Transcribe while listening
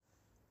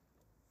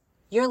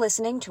You're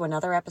listening to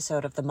another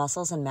episode of the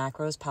Muscles and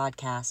Macros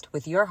podcast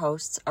with your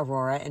hosts,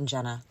 Aurora and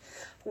Jenna.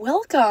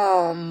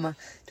 Welcome.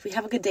 Did we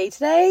have a good day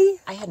today?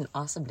 I had an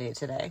awesome day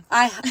today.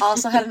 I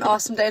also had an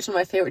awesome day. It's one of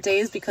my favorite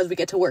days because we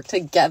get to work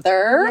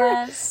together.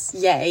 Yes.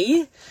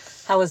 Yay.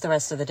 How was the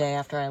rest of the day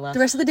after I left? The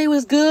rest of the day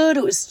was good.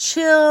 It was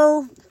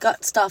chill.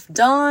 Got stuff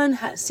done.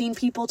 Seen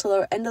people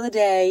till the end of the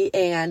day.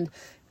 And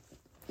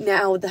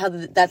now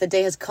that the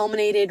day has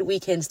culminated,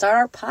 we can start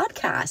our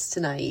podcast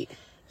tonight.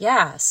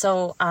 Yeah,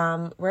 so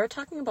we're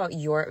talking about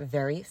your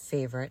very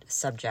favorite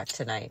subject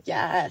tonight.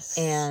 Yes.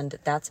 And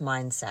that's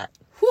mindset.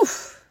 Whew.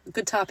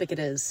 Good topic it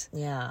is.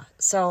 Yeah.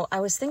 So I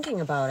was thinking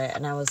about it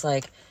and I was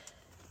like,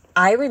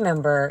 I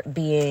remember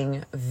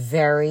being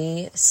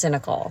very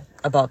cynical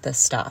about this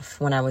stuff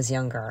when I was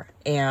younger.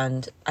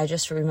 And I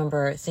just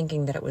remember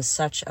thinking that it was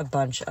such a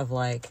bunch of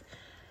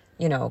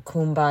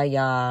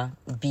kumbaya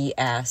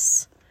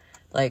BS.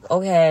 Like,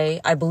 okay,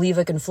 I believe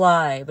I can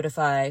fly, but if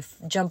I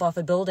jump off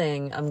a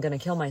building, I'm going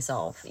to kill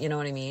myself. You know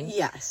what I mean?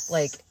 Yes.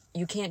 Like,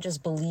 you can't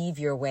just believe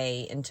your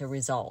way into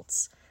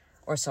results.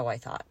 Or so I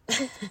thought.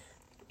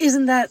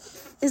 Isn't that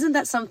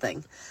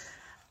something?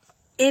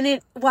 In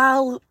it,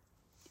 while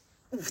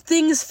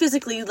things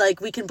physically,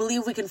 like we can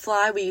believe we can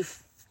fly, we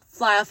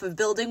fly off a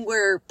building,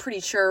 we're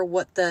pretty sure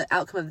what the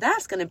outcome of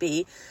that's going to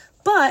be.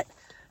 But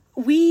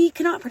we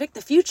cannot predict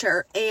the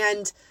future.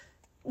 And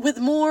with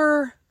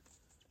more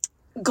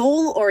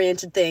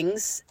goal-oriented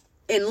things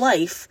in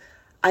life,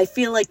 I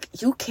feel like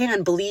you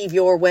can believe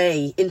your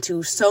way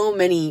into so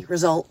many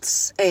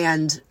results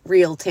and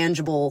real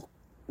tangible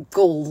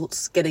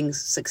goals getting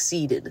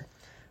succeeded.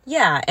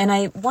 Yeah, and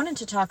I wanted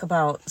to talk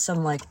about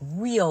some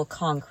real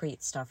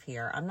concrete stuff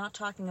here. I'm not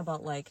talking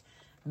about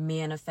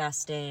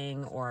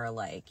manifesting or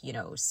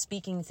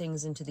speaking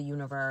things into the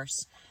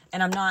universe.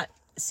 And I'm not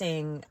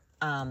saying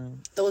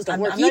those don't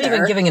work I'm either. not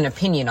even giving an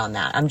opinion on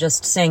that. I'm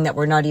just saying that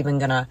we're not even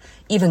gonna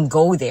even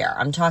go there.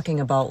 I'm talking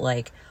about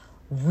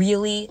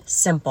really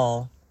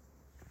simple,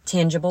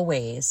 tangible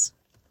ways,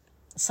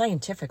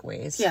 scientific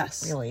ways,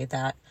 yes, really,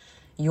 that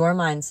your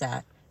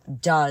mindset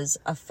does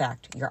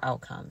affect your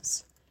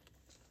outcomes.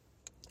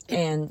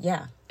 And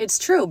yeah, it's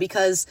true,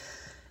 because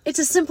it's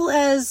as simple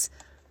as,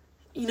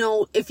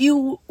 if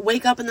you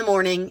wake up in the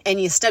morning and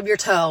you stub your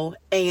toe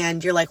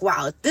and you're like,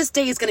 wow, this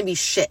day is going to be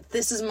shit.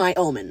 This is my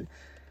omen.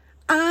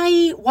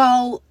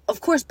 While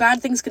of course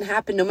bad things can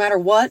happen no matter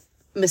what,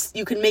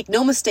 you can make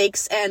no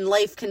mistakes and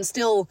life can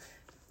still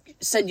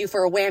send you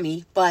for a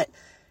whammy. But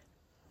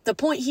the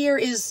point here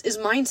is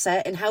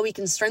mindset and how we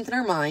can strengthen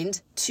our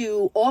mind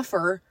to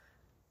offer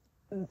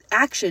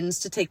actions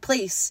to take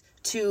place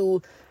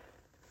to,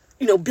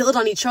 build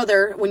on each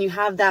other. When you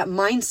have that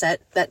mindset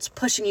that's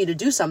pushing you to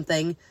do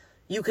something,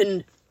 you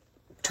can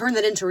turn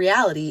that into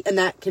reality, and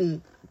that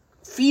can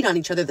feed on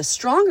each other. The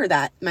stronger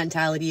that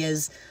mentality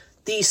is,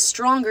 the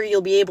stronger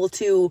you'll be able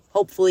to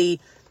hopefully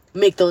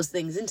make those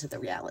things into the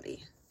reality.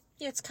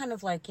 Yeah, it's kind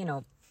of like,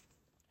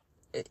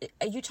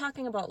 are you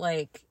talking about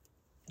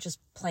just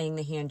playing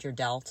the hand you're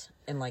dealt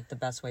in the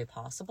best way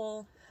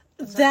possible?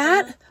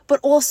 That, but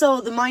also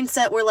the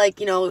mindset where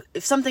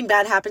if something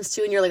bad happens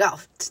to you and you're like,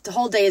 oh, the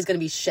whole day is going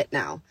to be shit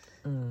now.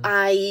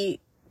 I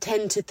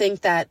tend to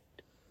think that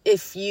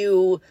if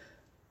you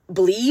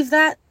believe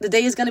that the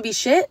day is going to be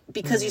shit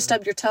because you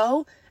stubbed your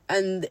toe,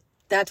 and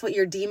that's what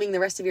you're deeming the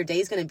rest of your day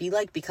is going to be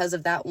like because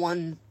of that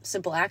one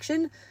simple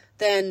action,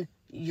 then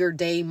your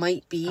day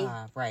might be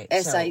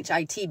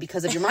S-H-I-T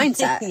because of your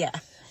mindset. Yeah.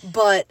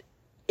 But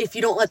if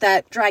you don't let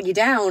that drag you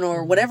down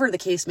or whatever the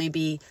case may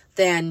be,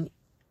 then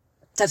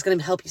that's going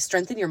to help you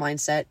strengthen your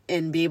mindset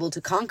and be able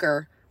to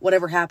conquer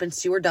whatever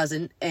happens to you or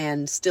doesn't,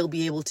 and still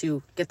be able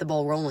to get the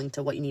ball rolling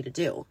to what you need to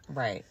do.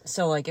 Right.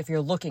 So if you're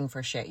looking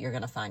for shit, you're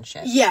going to find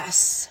shit.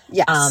 Yes.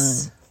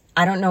 Yes.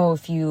 I don't know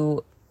if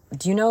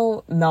do you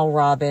know Mel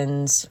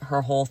Robbins,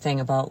 her whole thing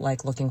about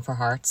looking for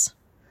hearts?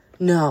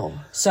 No.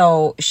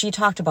 So she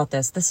talked about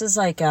this. This is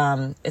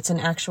it's an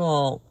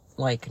actual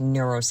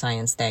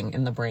neuroscience thing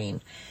in the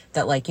brain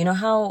that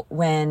how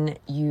when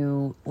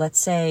you, let's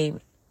say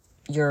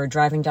you're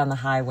driving down the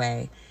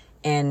highway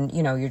and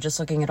you're just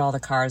looking at all the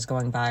cars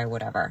going by or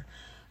whatever.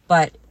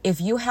 But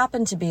if you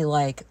happen to be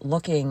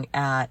looking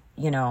at,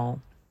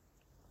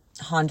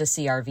 Honda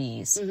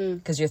CRVs,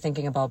 because you're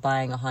thinking about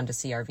buying a Honda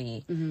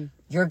CRV,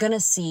 you're going to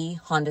see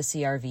Honda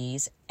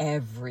CRVs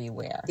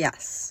everywhere.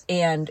 Yes.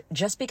 And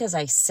just because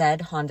I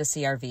said Honda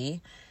CRV,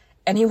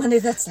 anyone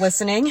that's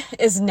listening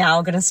is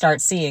now going to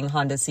start seeing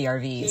Honda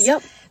CRVs.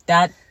 Yep.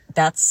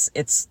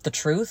 It's the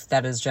truth.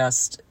 That is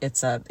just,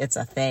 it's a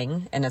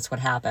thing, and it's what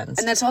happens.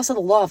 And that's also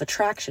the law of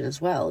attraction as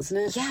well, isn't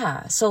it?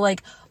 Yeah. So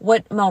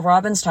what Mel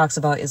Robbins talks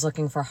about is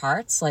looking for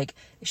hearts.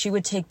 She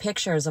would take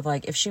pictures of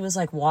if she was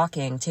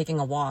taking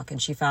a walk,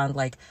 and she found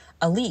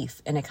a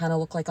leaf and it kind of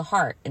looked like a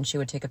heart, and she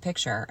would take a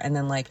picture, and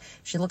then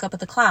she'd look up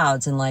at the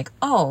clouds and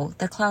oh,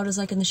 the cloud is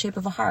in the shape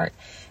of a heart.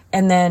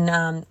 And then,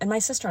 and my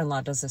sister-in-law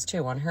does this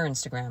too on her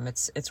Instagram.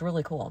 It's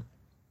really cool.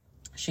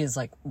 She's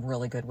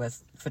really good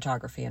with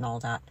photography and all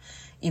that,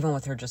 even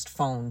with her just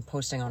phone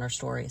posting on her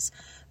stories.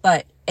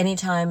 But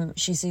anytime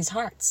she sees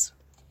hearts,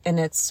 and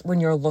it's when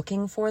you're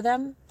looking for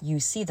them, you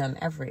see them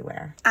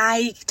everywhere.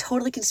 I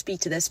totally can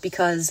speak to this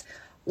because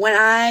when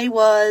I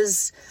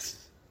was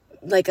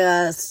like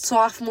a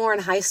sophomore in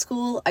high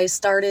school, I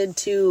started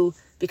to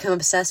become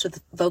obsessed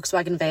with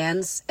Volkswagen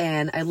vans,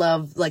 and I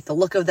love like the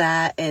look of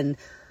that. And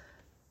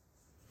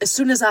as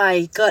soon as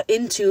I got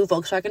into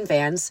Volkswagen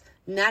vans,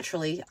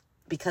 naturally,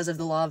 because of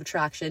the law of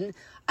attraction,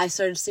 I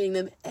started seeing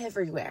them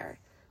everywhere,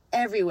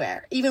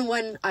 even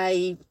when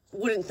I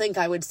wouldn't think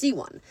I would see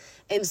one.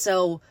 And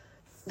so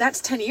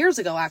that's 10 years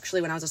ago,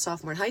 actually, when I was a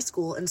sophomore in high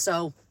school. And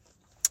so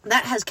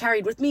that has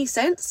carried with me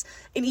since.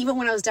 And even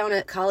when I was down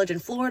at college in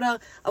Florida,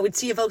 I would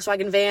see a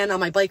Volkswagen van on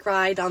my bike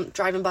ride,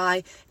 driving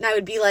by, and I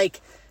would be like,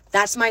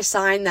 that's my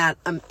sign that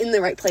I'm in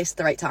the right place at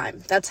the right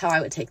time. That's how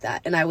I would take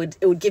that. And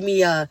it would give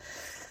me a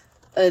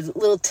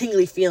little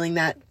tingly feeling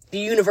that the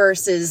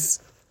universe is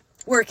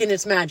working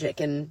its magic,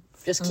 and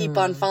just keep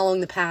on following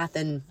the path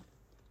and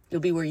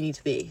you'll be where you need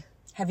to be.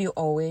 Have you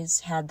always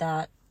had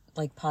that,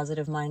 like,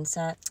 positive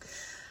mindset?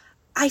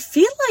 I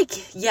feel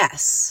like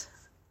yes.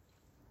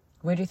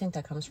 Where do you think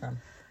that comes from?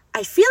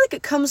 I feel like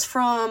it comes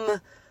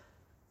from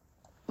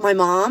my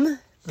mom,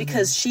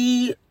 because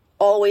she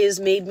always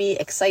made me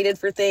excited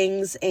for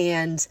things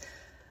and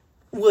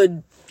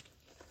would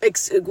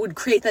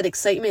create that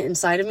excitement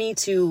inside of me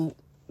to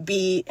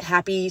be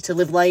happy to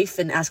live life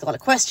and ask a lot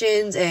of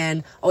questions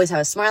and always have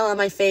a smile on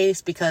my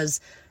face, because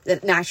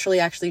that naturally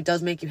actually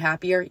does make you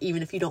happier,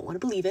 even if you don't want to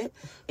believe it.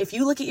 If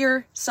you look at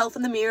yourself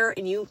in the mirror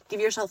and you give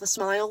yourself a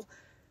smile,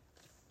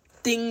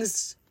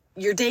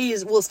 your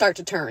days will start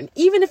to turn,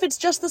 even if it's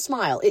just the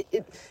smile.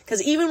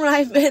 Because even when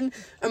I've been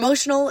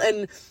emotional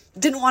and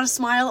didn't want to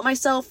smile at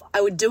myself,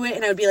 I would do it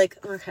and I would be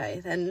like,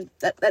 okay, then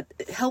that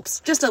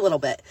helps just a little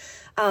bit.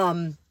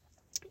 And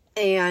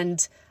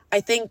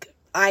I think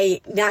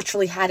I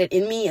naturally had it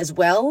in me as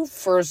well,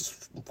 for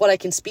what I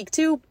can speak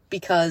to,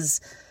 because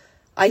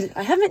I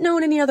haven't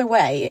known any other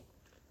way.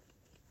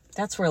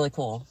 That's really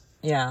cool.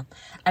 Yeah.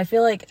 I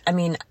feel like, I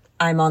mean,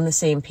 I'm on the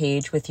same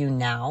page with you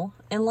now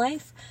in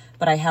life,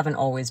 but I haven't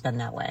always been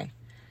that way.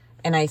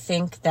 And I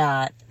think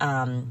that,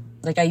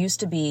 like, I used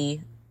to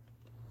be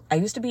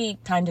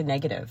kind of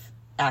negative,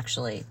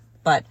 actually,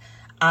 but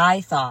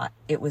I thought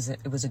it was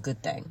a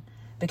good thing,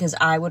 because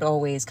I would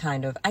always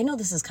I know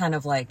this is kind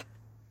of like,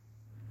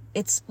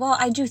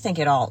 I do think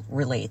it all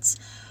relates,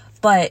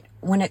 but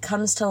when it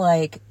comes to,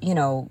 like, you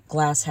know,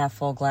 glass half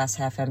full, glass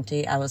half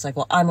empty, I was like,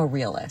 well, I'm a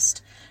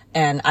realist,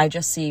 and I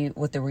just see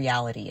what the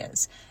reality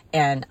is.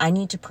 And I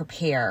need to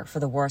prepare for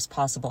the worst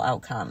possible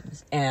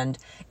outcomes. And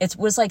it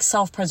was like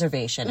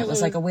self-preservation. It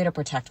was like a way to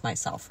protect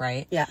myself,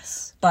 right?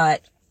 Yes.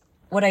 But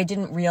what I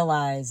didn't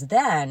realize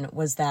then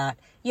was that,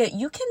 yeah,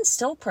 you can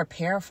still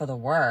prepare for the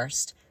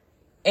worst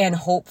and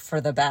hope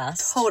for the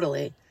best.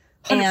 Totally.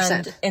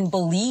 100%. And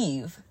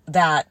believe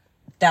that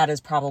that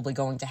is probably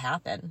going to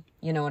happen.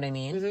 You know what I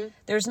mean?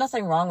 There's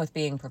nothing wrong with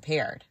being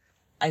prepared.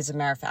 As a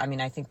matter of fact, I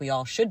mean, I think we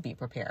all should be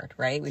prepared,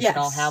 right? We should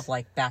all have,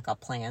 like, backup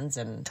plans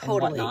and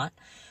whatnot.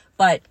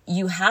 But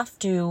you have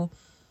to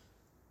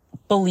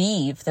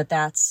believe that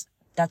that's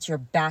your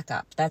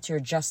backup. That's your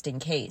just in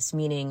case,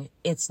 meaning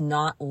it's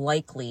not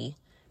likely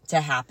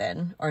to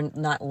happen, or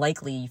not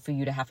likely for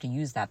you to have to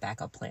use that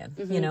backup plan,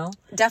 you know?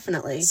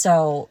 Definitely.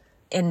 So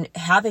in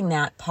having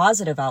that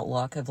positive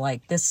outlook of,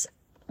 like, this,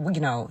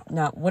 you know,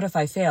 not what if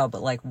I fail,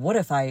 but, like, what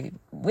if I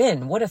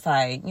win? What if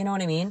you know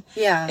what I mean?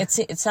 Yeah.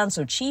 It sounds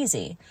so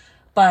cheesy,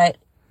 but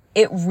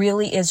it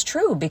really is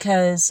true,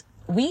 because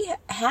we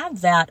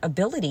have that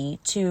ability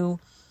to,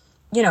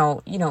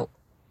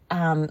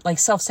 like,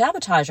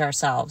 self-sabotage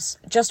ourselves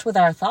just with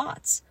our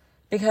thoughts.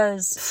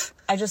 Because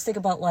I just think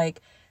about,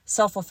 like,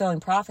 self-fulfilling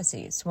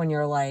prophecies, when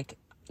you're like,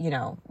 you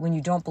know, when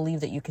you don't believe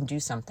that you can do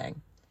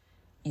something,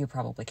 you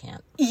probably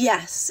can't.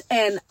 Yes.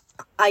 And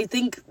I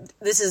think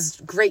this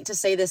is great to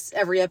say this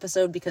every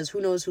episode, because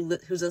who knows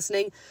who's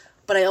listening.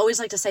 But I always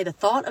like to say the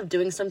thought of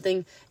doing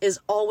something is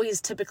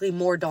always typically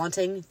more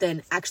daunting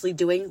than actually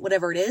doing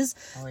whatever it is.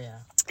 Oh, yeah.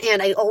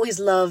 And I always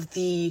love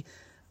the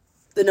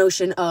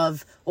notion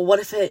of, well, what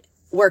if it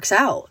works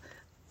out?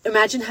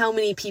 Imagine how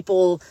many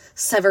people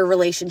sever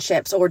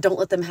relationships, or don't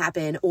let them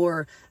happen,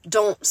 or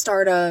don't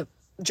start a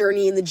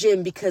journey in the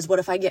gym because what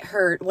if I get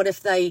hurt? What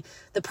if the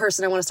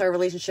person I want to start a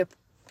relationship,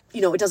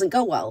 you know, it doesn't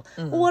go well?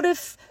 What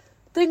if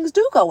things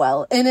do go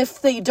well? And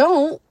if they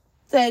don't,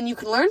 then you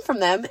can learn from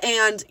them.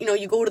 And, you know,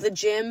 you go to the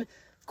gym.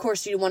 Of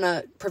course, you want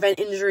to prevent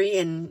injury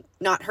and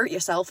not hurt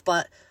yourself.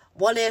 But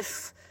what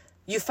if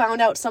you found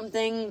out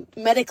something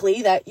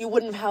medically that you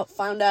wouldn't have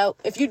found out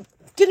if you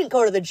didn't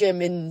go to the gym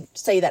and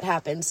say that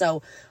happened?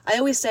 So I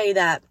always say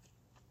that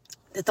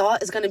the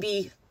thought is going to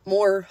be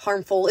more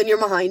harmful in your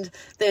mind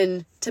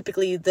than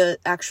typically the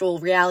actual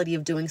reality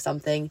of doing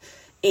something.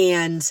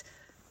 And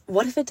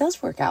what if it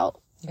does work out?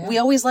 Yeah. We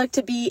always like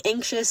to be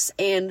anxious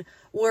and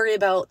worry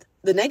about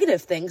the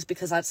negative things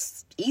because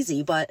that's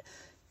easy, but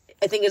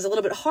I think it's a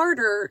little bit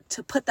harder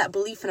to put that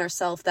belief in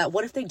ourselves that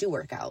what if they do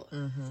work out?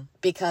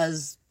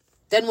 Because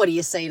then what do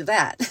you say to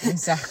that?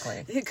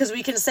 Exactly. Because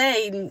we can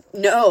say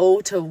no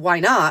to why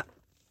not,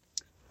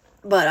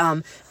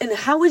 But, and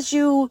how would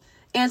you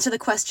answer the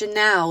question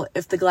now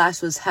if the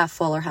glass was half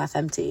full or half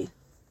empty?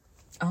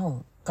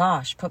 Oh,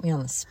 gosh, put me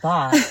on the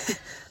spot.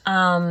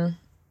 I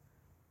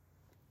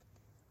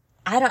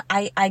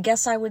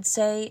guess I would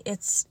say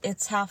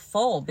it's half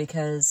full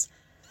because,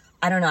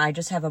 I don't know, I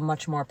just have a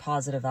much more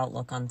positive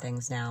outlook on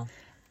things now.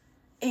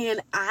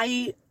 And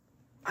I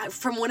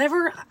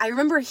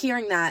remember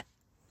hearing that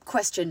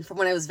question from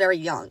when I was very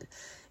young.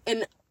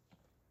 And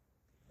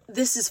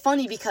this is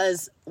funny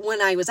because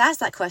when I was asked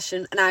that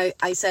question and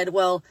I said,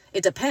 well,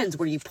 it depends.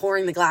 Were you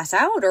pouring the glass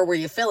out or were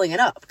you filling it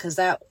up? Because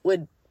that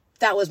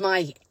was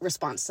my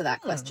response to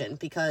that question.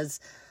 Because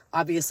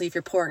obviously if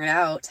you're pouring it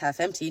out, it's half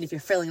empty. And if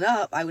you're filling it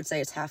up, I would say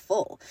it's half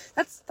full.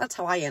 That's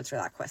how I answer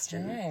that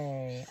question.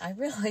 Hey, I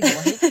really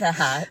like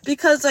that.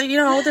 Because,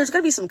 there's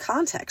going to be some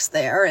context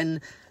there.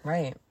 And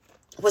right.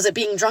 Was it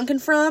being drunken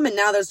from and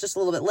now there's just a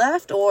little bit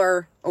left?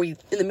 Or are you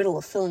in the middle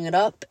of filling it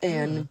up?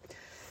 And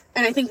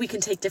I think we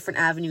can take different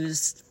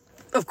avenues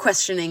of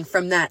questioning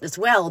from that as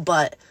well.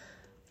 But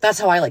that's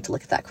how I like to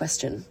look at that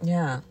question.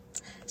 Yeah.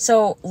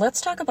 So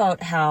let's talk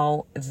about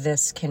how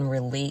this can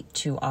relate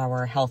to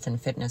our health and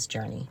fitness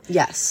journey.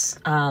 Yes.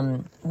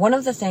 One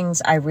of the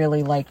things I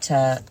really like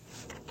to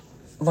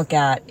look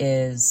at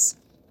is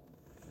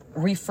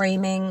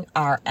reframing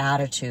our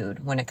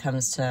attitude when it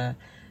comes to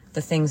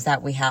the things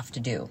that we have to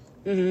do.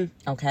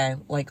 Mm-hmm. Okay?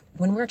 Like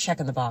when we're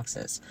checking the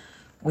boxes,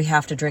 we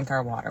have to drink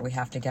our water. We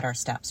have to get our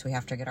steps. We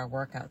have to get our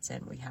workouts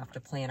in. We have to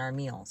plan our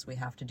meals. We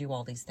have to do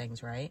all these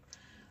things, right?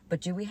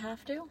 But do we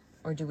have to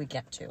or do we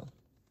get to?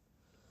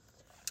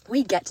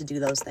 We get to do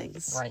those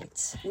things.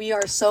 Right. We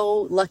are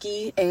so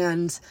lucky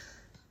and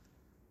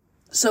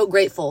so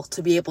grateful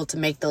to be able to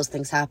make those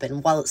things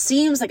happen. While it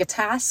seems like a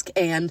task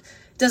and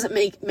doesn't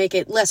make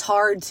it less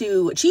hard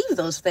to achieve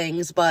those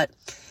things, but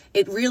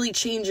it really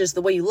changes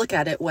the way you look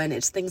at it when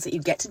it's things that you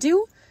get to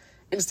do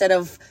instead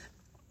of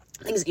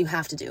things that you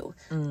have to do.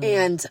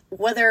 And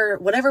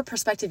whatever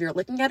perspective you're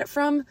looking at it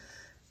from,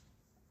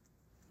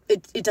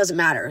 it doesn't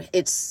matter.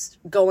 It's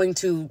going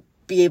to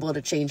be able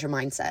to change your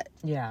mindset.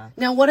 Yeah.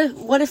 Now, what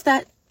if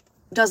that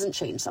doesn't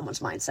change someone's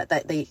mindset,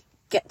 that they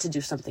get to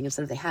do something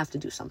instead of they have to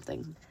do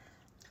something?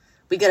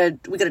 We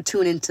gotta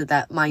tune into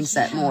that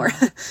mindset more.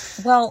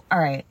 Well, all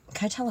right.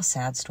 Can I tell a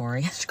sad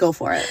story? Go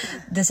for it.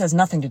 This has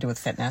nothing to do with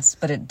fitness,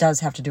 but it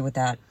does have to do with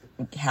that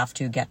have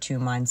to get to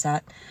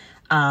mindset.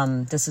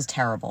 This is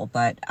terrible,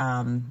 but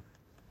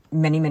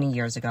many, many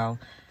years ago,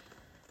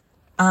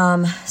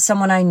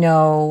 someone I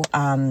know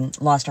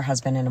lost her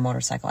husband in a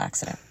motorcycle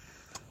accident.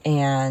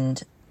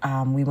 And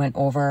we went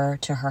over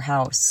to her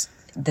house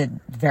the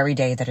very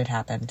day that it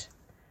happened.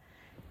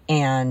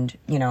 And,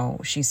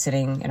 she's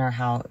sitting in her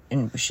house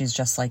and she's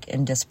just like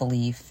in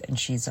disbelief and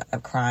she's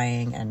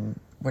crying and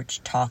we're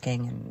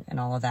talking and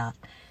all of that.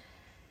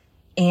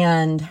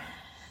 And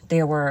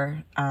there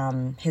were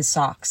his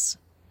socks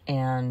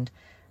and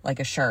like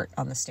a shirt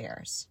on the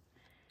stairs.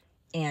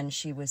 And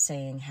she was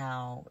saying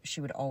how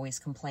she would always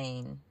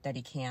complain that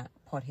he can't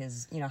put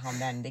his, how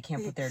men, they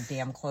can't put their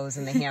damn clothes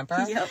in the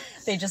hamper. Yep.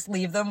 They just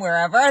leave them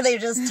wherever. They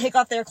just take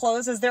off their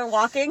clothes as they're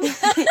walking, and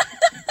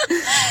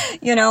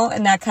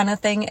that kind of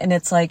thing. And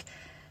it's like,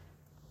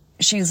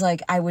 she's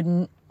like, I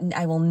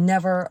will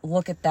never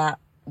look at that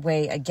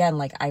way again.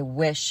 Like, I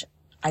wish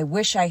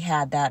I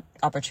had that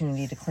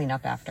opportunity to clean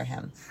up after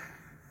him.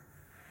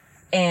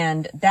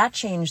 And that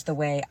changed the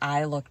way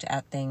I looked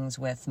at things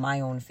with my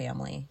own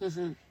family.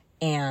 Mm-hmm.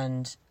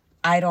 And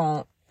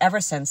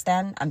ever since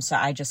then,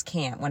 I just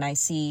can't. When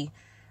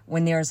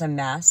there's a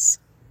mess,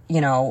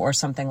 or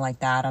something like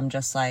that, I'm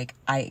just like,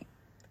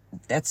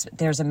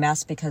 there's a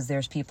mess because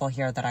there's people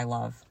here that I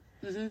love,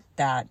 mm-hmm.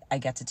 that I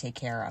get to take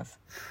care of.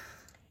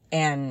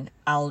 And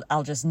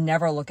I'll just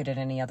never look at it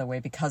any other way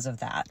because of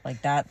that.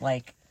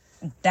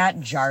 That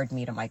jarred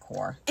me to my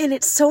core. And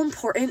it's so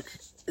important.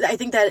 I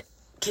think that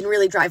can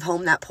really drive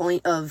home that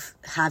point of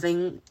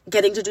getting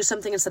to do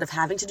something instead of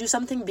having to do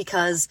something,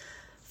 because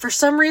for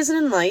some reason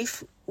in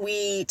life,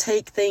 we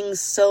take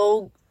things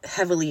so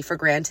heavily for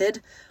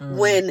granted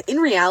when in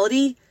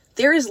reality,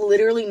 there is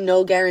literally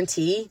no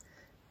guarantee.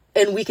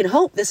 And we can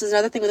hope, this is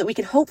another thing that we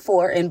can hope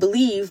for and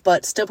believe,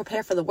 but still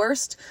prepare for the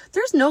worst.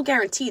 There's no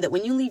guarantee that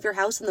when you leave your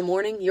house in the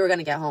morning, you're going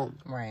to get home.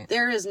 Right.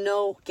 There is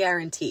no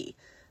guarantee.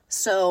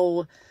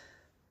 So,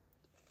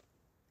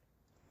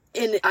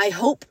 and I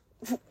hope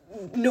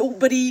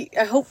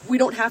we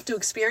don't have to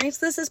experience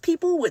this as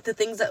people with the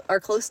things that are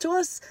close to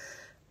us,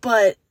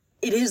 but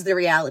it is the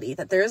reality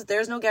that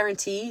there's no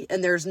guarantee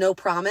and there's no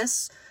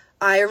promise.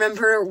 I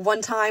remember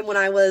one time when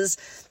I was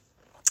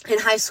in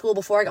high school,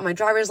 before I got my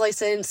driver's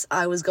license,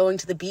 I was going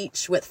to the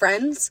beach with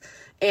friends,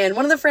 and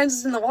one of the friends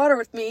was in the water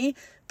with me,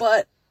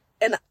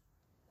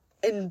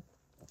 and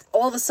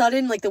all of a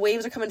sudden, like, the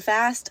waves are coming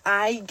fast,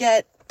 I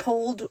get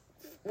pulled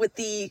with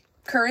the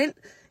current,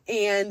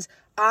 and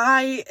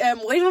I am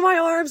waving my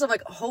arms. I'm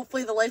like,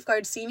 hopefully the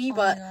lifeguards see me,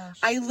 but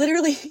I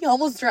literally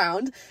almost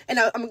drowned. And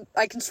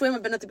I can swim.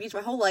 I've been at the beach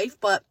my whole life,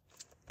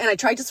 and I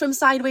tried to swim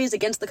sideways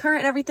against the current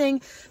and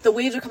everything. The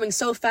waves were coming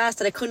so fast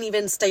that I couldn't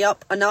even stay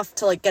up enough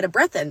to, like, get a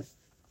breath in.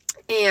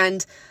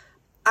 And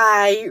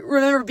I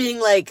remember being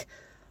like,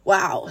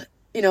 wow,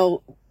 you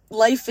know,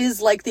 life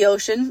is like the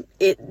ocean.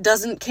 It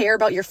doesn't care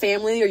about your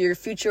family or your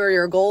future or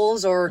your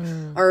goals or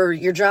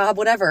your job,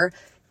 whatever.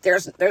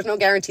 There's no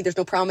guarantee. There's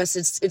no promise.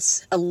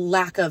 It's a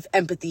lack of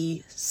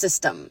empathy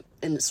system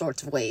in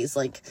sorts of ways.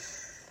 Like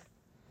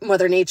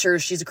Mother Nature,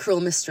 she's a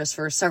cruel mistress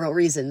for several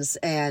reasons.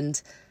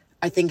 And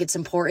I think it's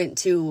important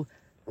to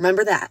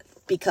remember that,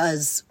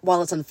 because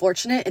while it's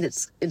unfortunate and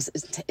it's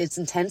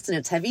intense and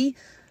it's heavy,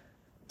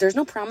 there's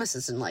no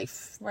promises in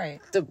life. Right.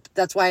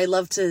 That's why I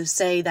love to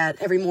say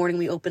that every morning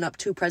we open up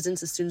 2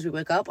 presents as soon as we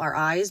wake up, our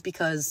eyes,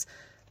 because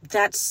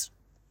that's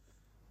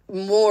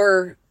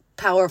more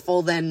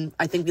powerful than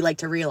I think we like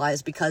to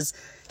realize, because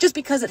just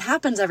because it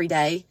happens every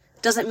day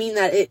doesn't mean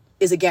that it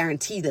is a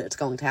guarantee that it's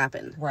going to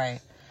happen. Right.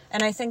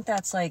 And I think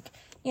that's like,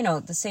 you know,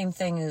 the same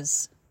thing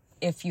as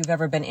if you've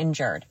ever been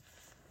injured.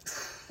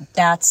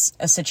 That's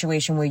a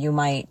situation where you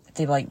might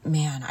think like,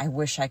 man, I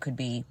wish I could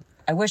be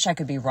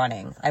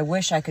running. I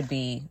wish I could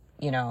be,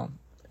 you know,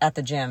 at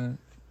the gym,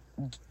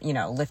 you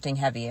know, lifting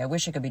heavy. I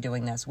wish I could be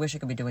doing this. Wish I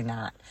could be doing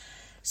that.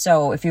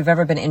 So if you've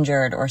ever been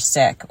injured or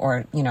sick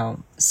or, you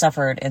know,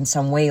 suffered in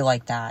some way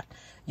like that,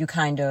 you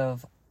kind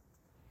of,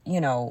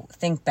 you know,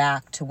 think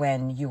back to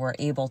when you were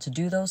able to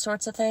do those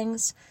sorts of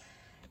things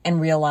and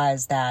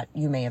realize that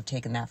you may have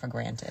taken that for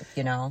granted,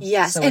 you know?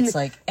 Yes. So it's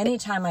like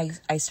anytime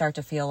I start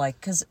to feel like,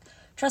 because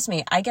trust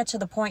me, I get to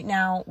the point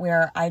now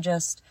where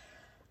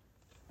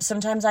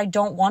sometimes I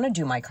don't want to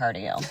do my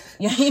cardio.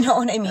 You know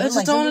what I mean? I just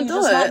like, don't you're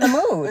want to just do not it. in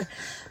the mood.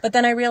 But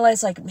then I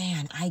realize, like,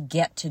 man, I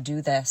get to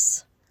do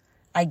this.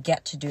 I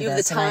get to do You have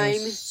this. the time.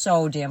 And I'm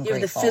so damn You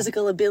have grateful. the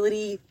physical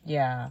ability.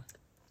 Yeah.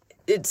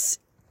 It's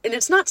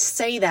not to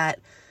say that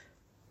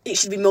it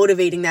should be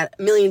motivating that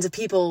millions of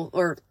people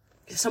or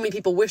so many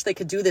people wish they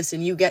could do this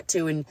and you get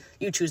to and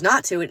you choose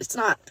not to. It's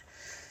not.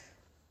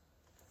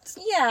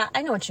 Yeah,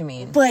 I know what you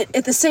mean. But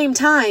at the same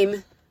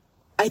time,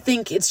 I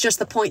think it's just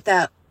the point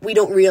that we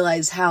don't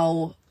realize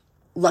how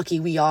lucky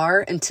we are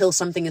until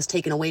something is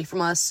taken away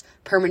from us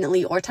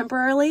permanently or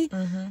temporarily.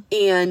 Mm-hmm.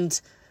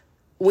 And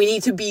we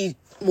need to be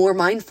more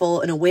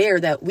mindful and aware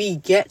that we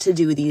get to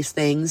do these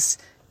things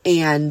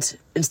and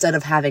instead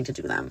of having to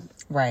do them.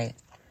 Right.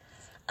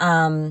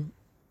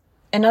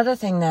 Another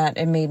thing that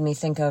it made me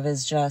think of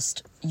is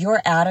just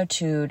your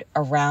attitude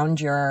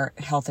around your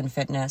health and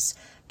fitness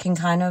can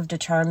kind of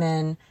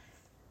determine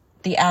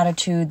the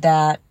attitude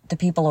that the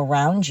people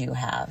around you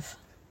have,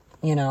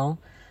 you know?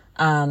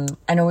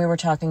 I know we were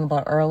talking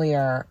about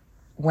earlier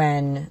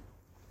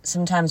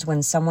sometimes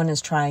when someone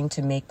is trying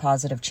to make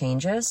positive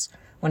changes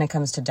when it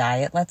comes to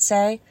diet, let's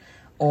say,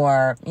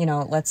 or, you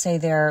know, let's say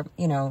they're,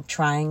 you know,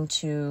 trying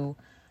to,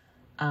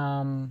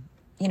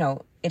 you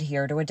know,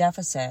 adhere to a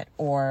deficit,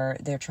 or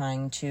they're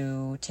trying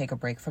to take a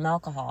break from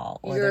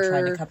alcohol, or they're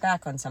trying to cut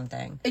back on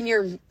something.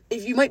 And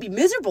if you might be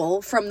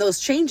miserable from those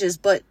changes,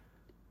 but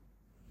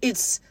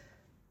it's,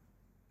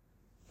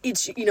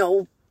 you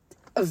know,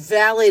 a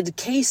valid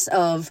case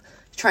of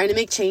trying to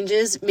make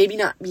changes, maybe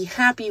not be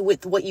happy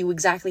with what you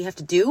exactly have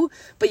to do,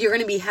 but you're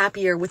going to be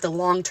happier with the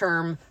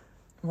long-term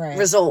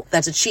result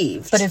that's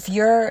achieved. But if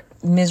you're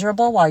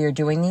miserable while you're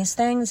doing these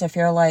things, if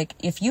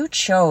you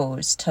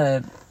chose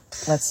to,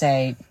 let's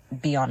say,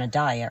 be on a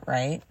diet,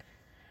 right?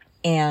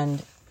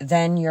 And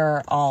then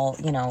you're all,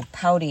 you know,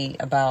 pouty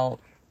about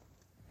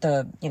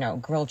the, you know,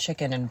 grilled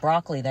chicken and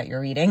broccoli that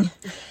you're eating.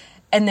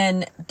 And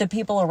then the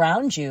people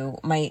around you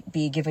might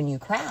be giving you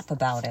crap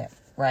about it,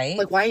 right?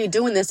 Like, why are you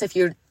doing this if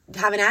you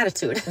have an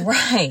attitude?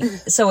 Right.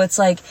 So it's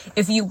like,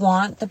 if you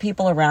want the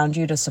people around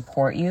you to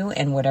support you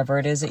in whatever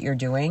it is that you're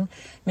doing,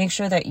 make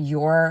sure that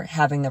you're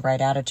having the right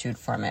attitude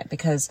from it.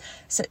 Because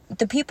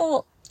the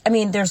people, I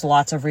mean, there's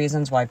lots of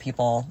reasons why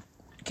people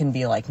can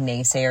be like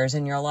naysayers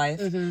in your life.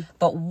 Mm-hmm.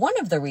 But one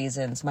of the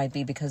reasons might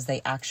be because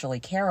they actually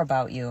care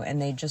about you and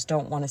they just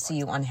don't want to see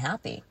you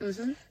unhappy.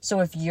 Mm-hmm.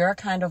 So if you're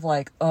kind of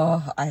like,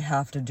 oh, I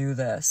have to do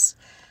this,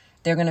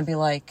 they're going to be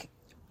like,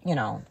 you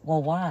know,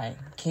 well, why?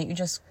 Can't you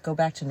just go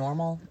back to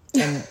normal?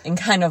 And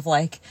kind of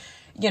like,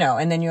 you know,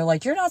 and then you're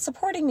like, you're not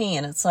supporting me.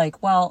 And it's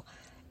like, well,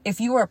 if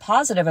you were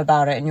positive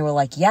about it and you were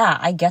like, yeah,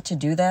 I get to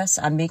do this.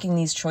 I'm making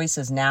these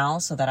choices now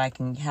so that I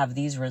can have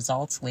these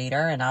results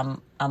later and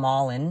I'm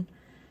all in.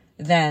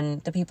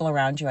 Then the people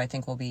around you, I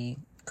think,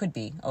 could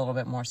be a little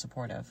bit more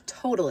supportive.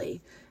 Totally.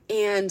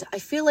 And I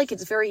feel like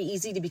it's very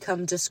easy to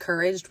become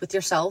discouraged with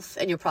yourself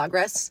and your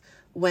progress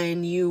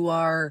when you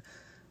are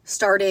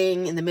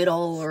starting in the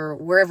middle or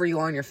wherever you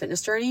are on your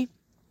fitness journey.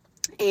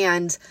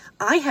 And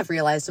I have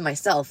realized in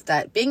myself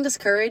that being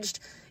discouraged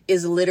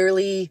is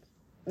literally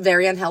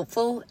very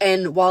unhelpful.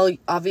 And while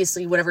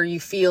obviously whatever you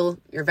feel,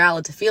 you're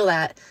valid to feel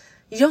that,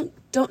 you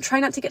don't try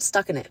not to get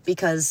stuck in it,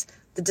 because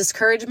the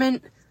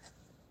discouragement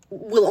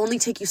will only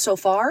take you so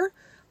far,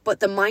 but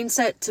the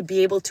mindset to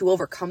be able to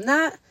overcome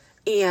that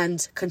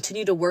and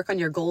continue to work on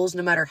your goals,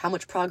 no matter how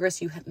much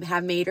progress you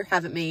have made or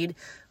haven't made,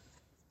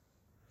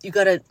 you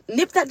got to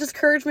nip that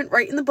discouragement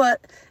right in the butt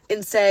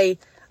and say,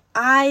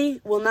 I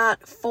will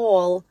not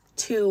fall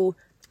to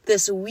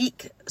this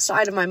weak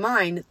side of my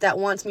mind that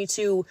wants me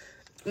to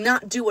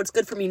not do what's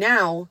good for me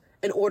now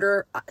in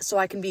order so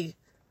I can be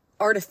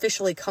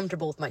artificially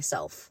comfortable with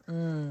myself.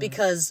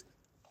 Because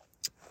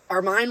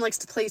our mind likes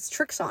to play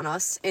tricks on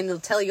us and it'll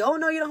tell you, oh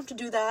no, you don't have to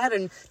do that,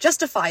 and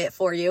justify it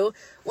for you,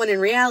 when in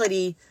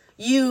reality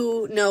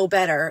you know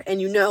better,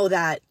 and you know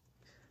that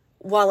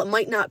while it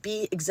might not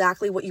be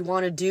exactly what you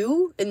want to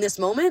do in this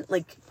moment,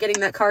 like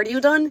getting that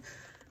cardio done,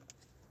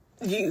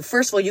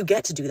 first of all, you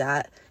get to do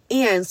that,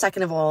 and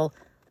second of all,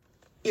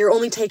 you're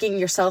only taking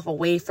yourself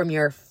away from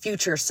your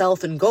future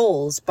self and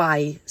goals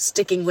by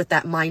sticking with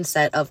that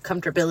mindset of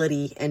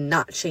comfortability and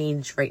not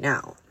change right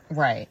now.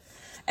 Right.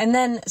 And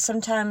then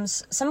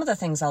sometimes some of the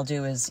things I'll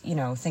do is,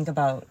 think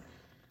about,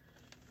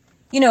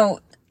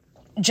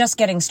 just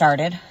getting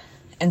started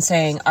and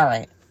saying, all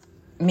right,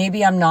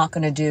 maybe I'm not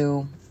going to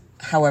do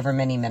however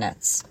many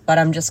minutes, but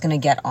I'm just going to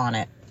get on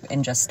it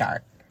and just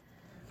start.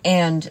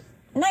 And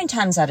 9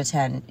 times out of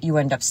 10, you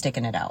end up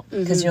sticking it out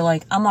because you're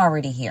like, I'm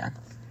already here.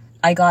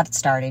 I got it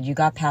started, you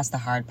got past the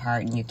hard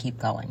part, and you keep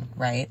going,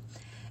 right?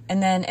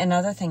 And then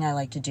another thing I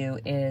like to do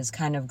is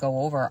kind of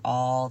go over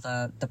all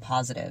the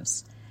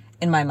positives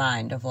in my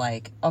mind of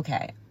like,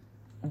 okay,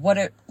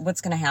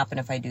 what's going to happen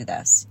if I do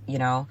this?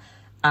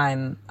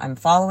 I'm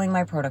following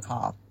my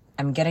protocol.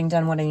 I'm getting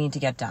done what I need to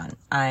get done.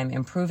 I'm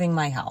improving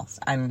my health.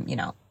 I'm,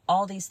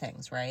 all these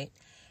things, right?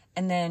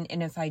 And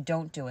if I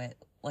don't do it,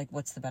 like,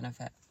 what's the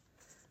benefit?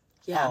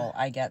 Yeah. Oh,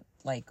 I get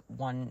like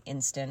one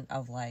instant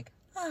of like,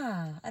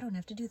 I don't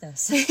have to do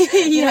this.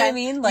 You know what I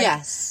mean? Like,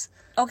 yes.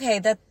 Okay,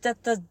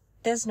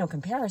 there's no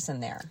comparison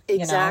there.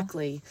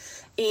 Exactly.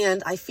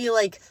 And I feel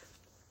like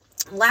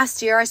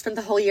last year I spent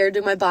the whole year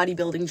doing my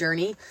bodybuilding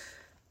journey.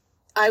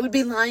 I would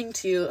be lying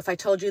to you if I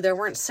told you there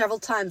weren't several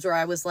times where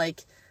I was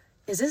like,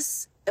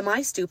 am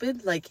I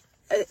stupid? Like,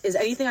 is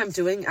anything I'm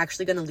doing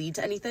actually going to lead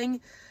to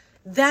anything?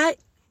 That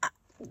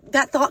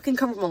thought can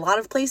come from a lot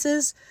of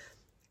places.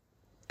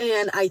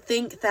 And I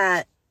think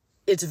that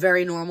it's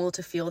very normal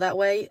to feel that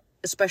way,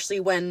 especially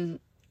when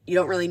you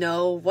don't really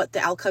know what the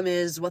outcome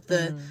is,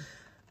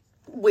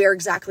 where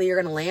exactly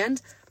you're going to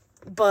land.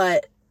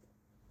 But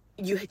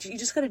you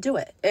just got to do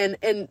it.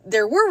 And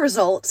there were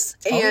results,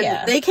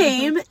 and they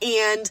came,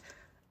 and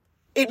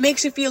it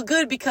makes you feel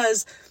good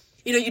because,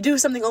 you do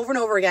something over and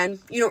over again.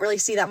 You don't really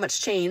see that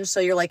much change. So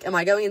you're like, am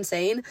I going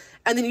insane?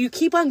 And then you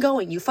keep on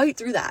going. You fight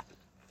through that.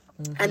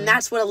 And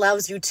that's what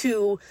allows you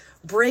to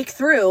break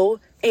through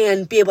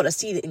and be able to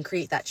see it and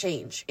create that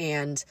change.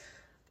 And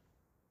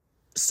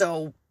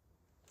so,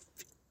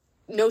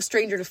 no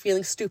stranger to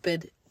feeling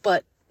stupid,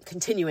 but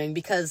continuing,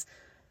 because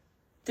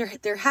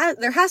there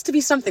has to be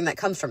something that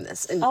comes from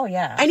this. And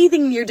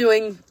anything you're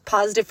doing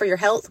positive for your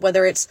health,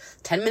 whether it's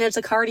 10 minutes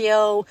of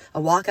cardio, a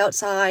walk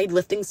outside,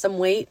 lifting some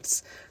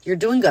weights, you're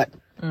doing good.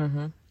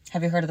 Mm-hmm.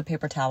 Have you heard of the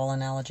paper towel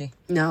analogy?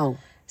 No.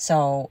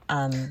 So,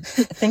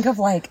 think of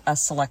like a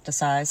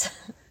Selecta-size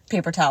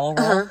paper towel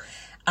roll.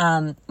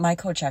 My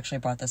coach actually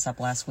brought this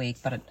up last week,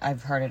 but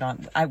I've heard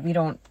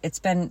it it's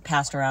been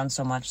passed around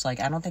so much,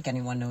 like, I don't think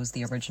anyone knows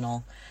the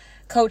original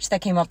coach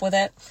that came up with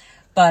it.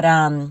 But,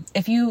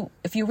 if you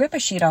rip a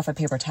sheet off a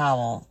paper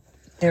towel,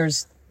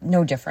 there's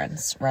no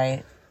difference,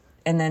 right?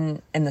 And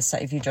then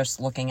if you're just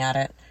looking at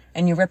it,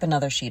 and you rip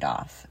another sheet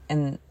off,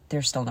 and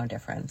there's still no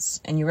difference.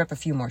 And you rip a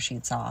few more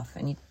sheets off,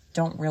 and you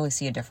don't really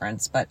see a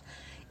difference. But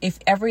if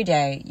every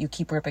day you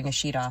keep ripping a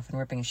sheet off and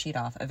ripping a sheet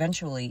off,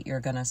 eventually you're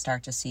going to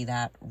start to see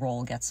that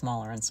roll get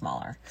smaller and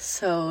smaller.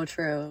 So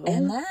true.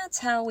 And that's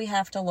how we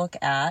have to look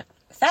at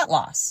fat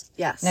loss.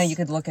 Yes. Now you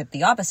could look at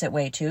the opposite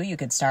way too. You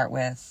could start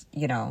with,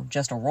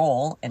 just a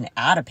roll and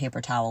add a paper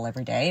towel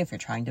every day if you're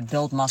trying to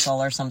build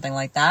muscle or something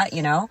like that,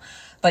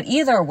 But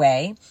either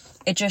way,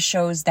 it just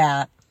shows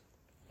that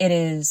it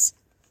is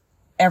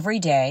every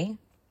day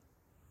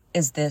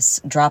is this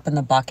drop in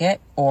the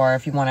bucket, or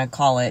if you want to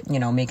call it,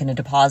 making a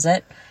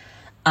deposit.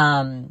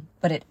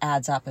 But it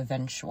adds up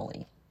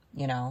eventually,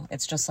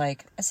 it's just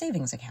like a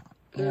savings account.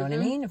 You know what I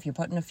mean? If you're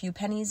putting a few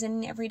pennies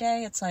in every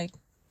day, it's like,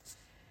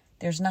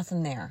 there's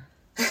nothing there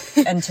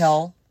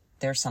until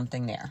there's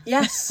something there.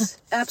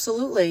 Yes,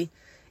 absolutely.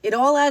 It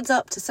all adds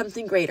up to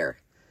something greater.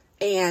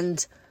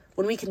 And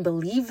when we can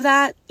believe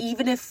that,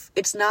 even if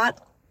it's not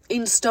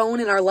in stone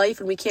in our life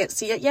and we can't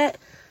see it yet,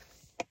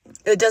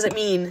 it doesn't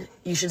mean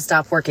you should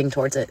stop working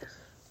towards it.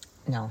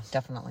 No,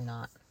 definitely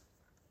not.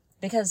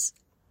 Because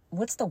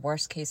what's the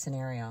worst case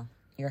scenario?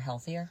 You're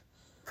healthier?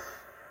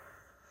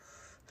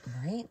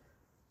 Right?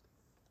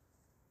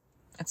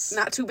 It's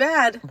not too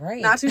bad.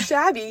 Right. Not too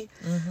shabby.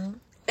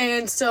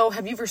 And so,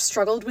 have you ever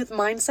struggled with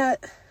mindset?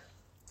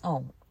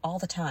 Oh, all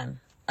the time.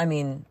 I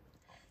mean,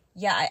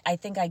 yeah, I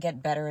think I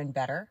get better and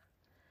better.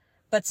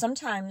 But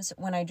sometimes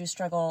when I do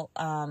struggle,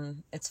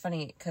 it's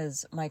funny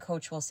because my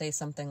coach will say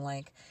something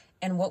like,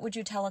 and what would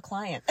you tell a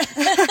client?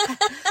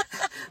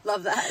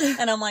 Love that.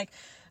 And I'm like,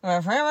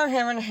 and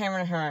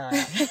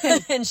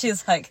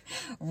she's like,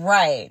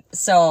 right.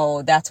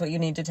 So that's what you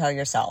need to tell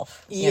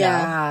yourself.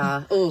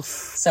 Yeah. Oof.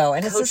 So,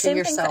 and it's the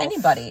same thing for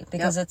anybody,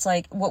 because it's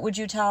like, what would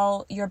you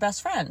tell your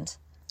best friend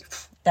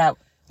that,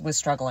 was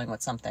struggling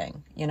with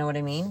something. You know what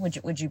I mean?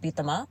 Would you beat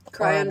them up?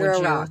 Cry under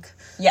a rock.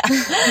 Yeah.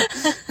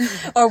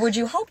 Or would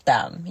you help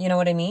them? You know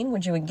what I mean?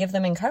 Would you give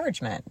them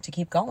encouragement to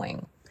keep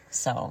going?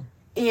 So.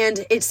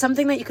 And it's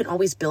something that you can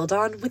always build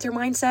on with your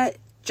mindset.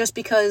 Just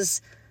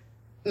because,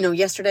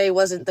 yesterday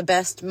wasn't the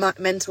best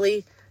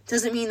mentally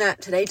doesn't mean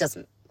that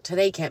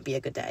today can't be a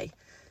good day.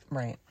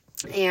 Right.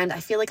 And I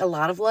feel like a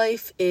lot of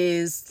life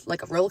is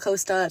like a roller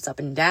coaster. It's up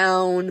and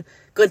down.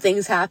 Good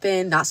things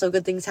happen, not so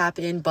good things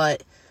happen.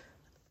 But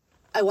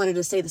I wanted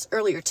to say this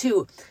earlier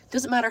too. It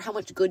doesn't matter how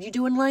much good you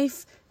do in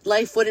life.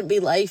 Life wouldn't be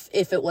life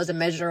if it was a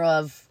measure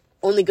of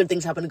only good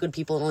things happen to good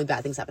people and only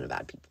bad things happen to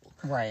bad people.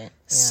 Right. Yeah.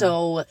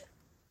 So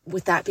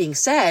with that being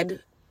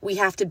said, we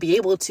have to be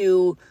able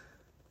to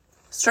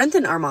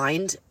strengthen our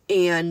mind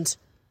and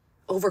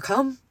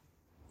overcome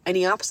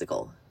any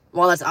obstacle.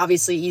 While that's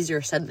obviously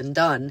easier said than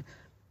done,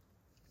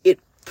 it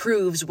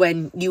proves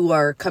when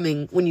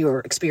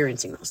you're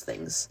experiencing those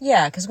things.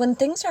 Yeah, because when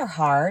things are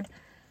hard,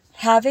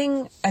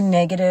 having a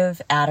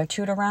negative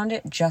attitude around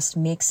it just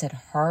makes it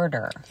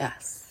harder.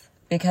 Yes.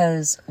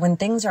 Because when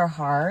things are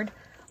hard,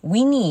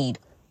 we need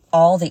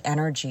all the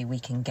energy we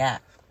can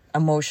get,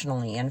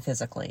 emotionally and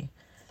physically,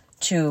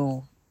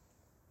 to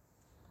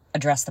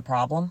address the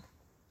problem,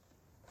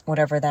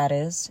 whatever that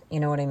is. You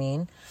know what I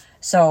mean?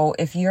 So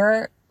if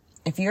you're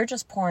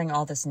just pouring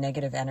all this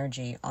negative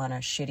energy on a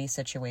shitty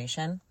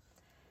situation,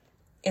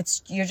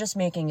 you're just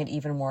making it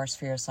even worse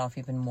for yourself,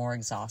 even more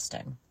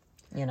exhausting,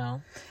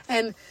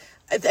 And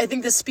I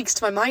think this speaks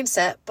to my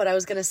mindset, but I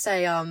was going to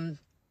say,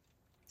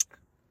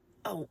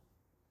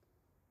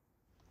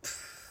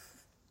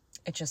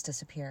 It just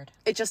disappeared.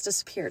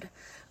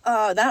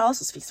 That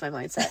also speaks to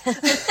my mindset.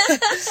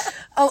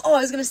 I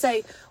was going to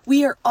say,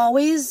 we are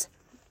always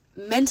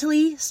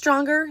mentally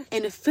stronger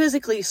and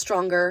physically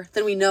stronger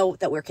than we know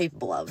that we're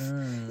capable of.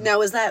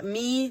 Now, is that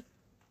me?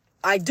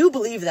 I do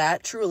believe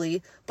that,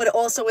 truly, but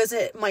also is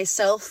it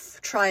myself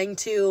trying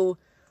to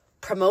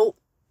promote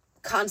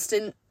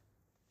constant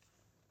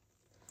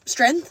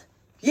strength?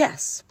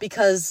 Yes,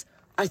 because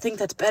I think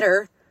that's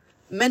better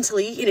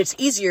mentally, and it's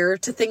easier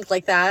to think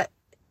like that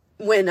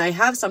when I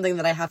have something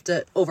that I have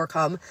to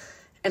overcome,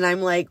 and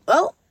I'm like,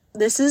 well,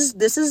 this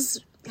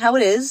is how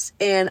it is,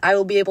 and I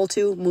will be able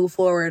to move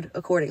forward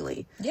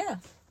accordingly. Yeah.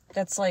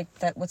 That's like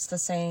that. What's the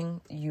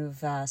saying?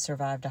 You've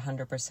survived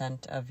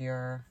 100% of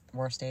your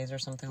worst days or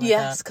something like that?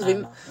 Yes,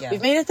 because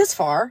we've made it this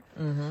far,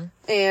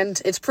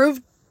 and it's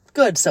proved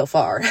good so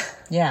far.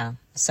 Yeah.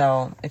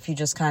 So if you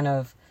just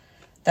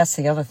that's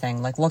the other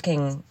thing, like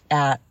looking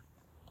at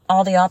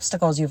all the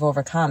obstacles you've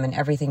overcome and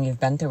everything you've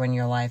been through in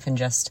your life and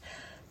just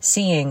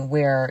seeing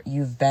where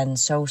you've been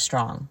so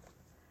strong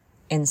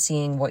and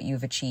seeing what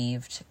you've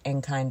achieved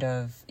and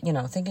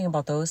thinking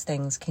about those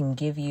things can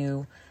give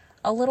you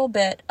a little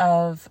bit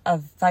of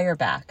fire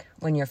back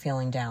when you're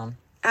feeling down.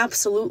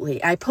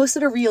 Absolutely. I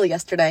posted a reel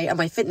yesterday on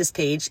my fitness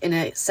page, and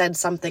it said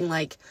something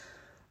like,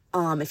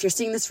 if you're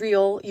seeing this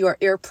reel, you are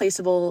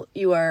irreplaceable,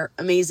 you are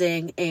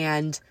amazing,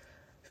 and,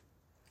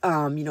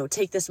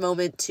 take this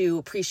moment to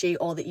appreciate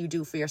all that you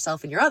do for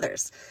yourself and your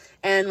others.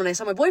 And when I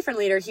saw my boyfriend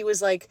later, he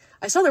was like,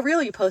 I saw the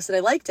reel you posted,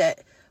 I liked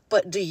it,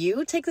 but do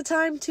you take the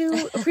time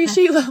to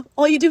appreciate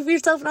all you do for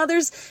yourself and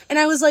others? And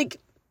I was like,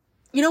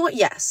 you know what?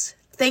 Yes.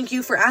 Thank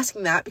you for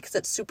asking that, because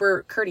that's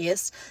super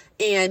courteous.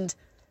 And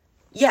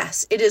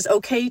yes, it is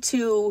okay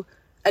to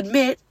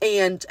admit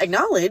and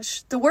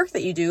acknowledge the work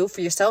that you do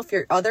for yourself,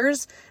 your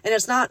others. And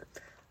it's not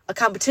a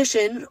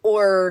competition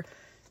or,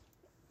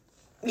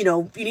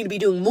 you need to be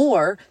doing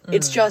more.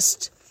 It's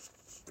just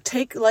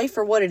take life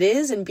for what it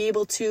is and be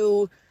able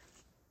to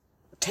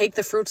take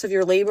the fruits of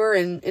your labor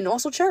and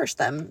also cherish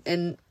them.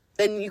 And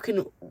then you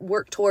can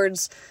work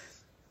towards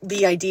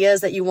the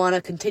ideas that you want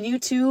to continue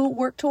to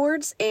work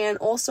towards. And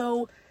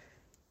also,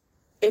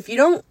 if you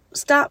don't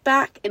stop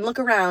back and look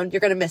around, you're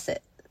going to miss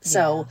it.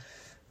 So,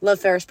 love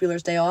Ferris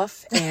Bueller's Day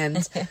Off,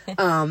 and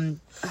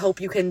I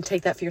hope you can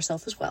take that for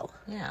yourself as well.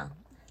 Yeah.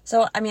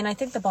 So, I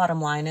think the bottom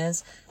line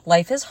is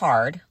life is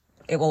hard.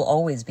 It will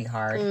always be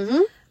hard.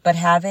 Mm-hmm. But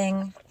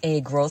having a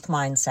growth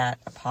mindset,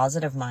 a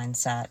positive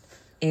mindset,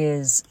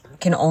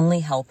 can only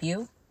help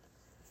you.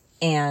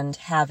 And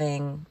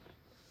having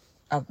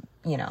a,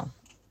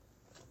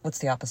 what's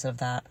the opposite of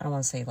that? I don't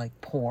want to say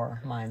like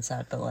poor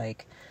mindset, but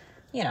like,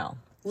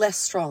 less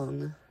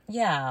strong.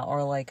 Yeah.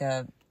 Or like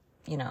a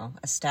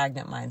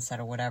stagnant mindset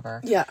or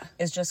whatever. Yeah.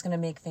 Is just going to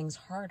make things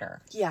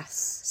harder.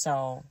 Yes.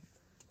 So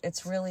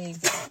it's really,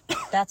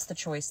 that's the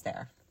choice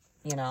there,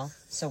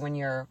 So when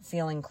you're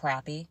feeling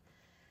crappy,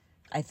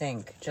 I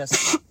think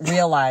just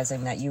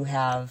realizing that your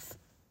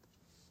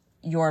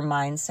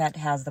mindset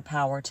has the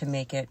power to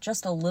make it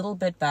just a little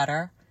bit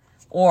better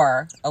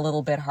or a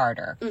little bit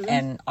harder. Mm-hmm.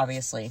 And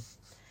obviously,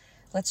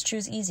 let's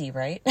choose easy,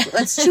 right?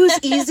 Let's choose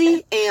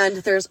easy, and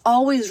there's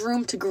always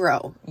room to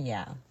grow.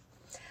 Yeah.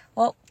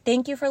 Well,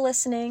 thank you for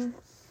listening.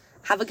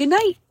 Have a good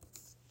night.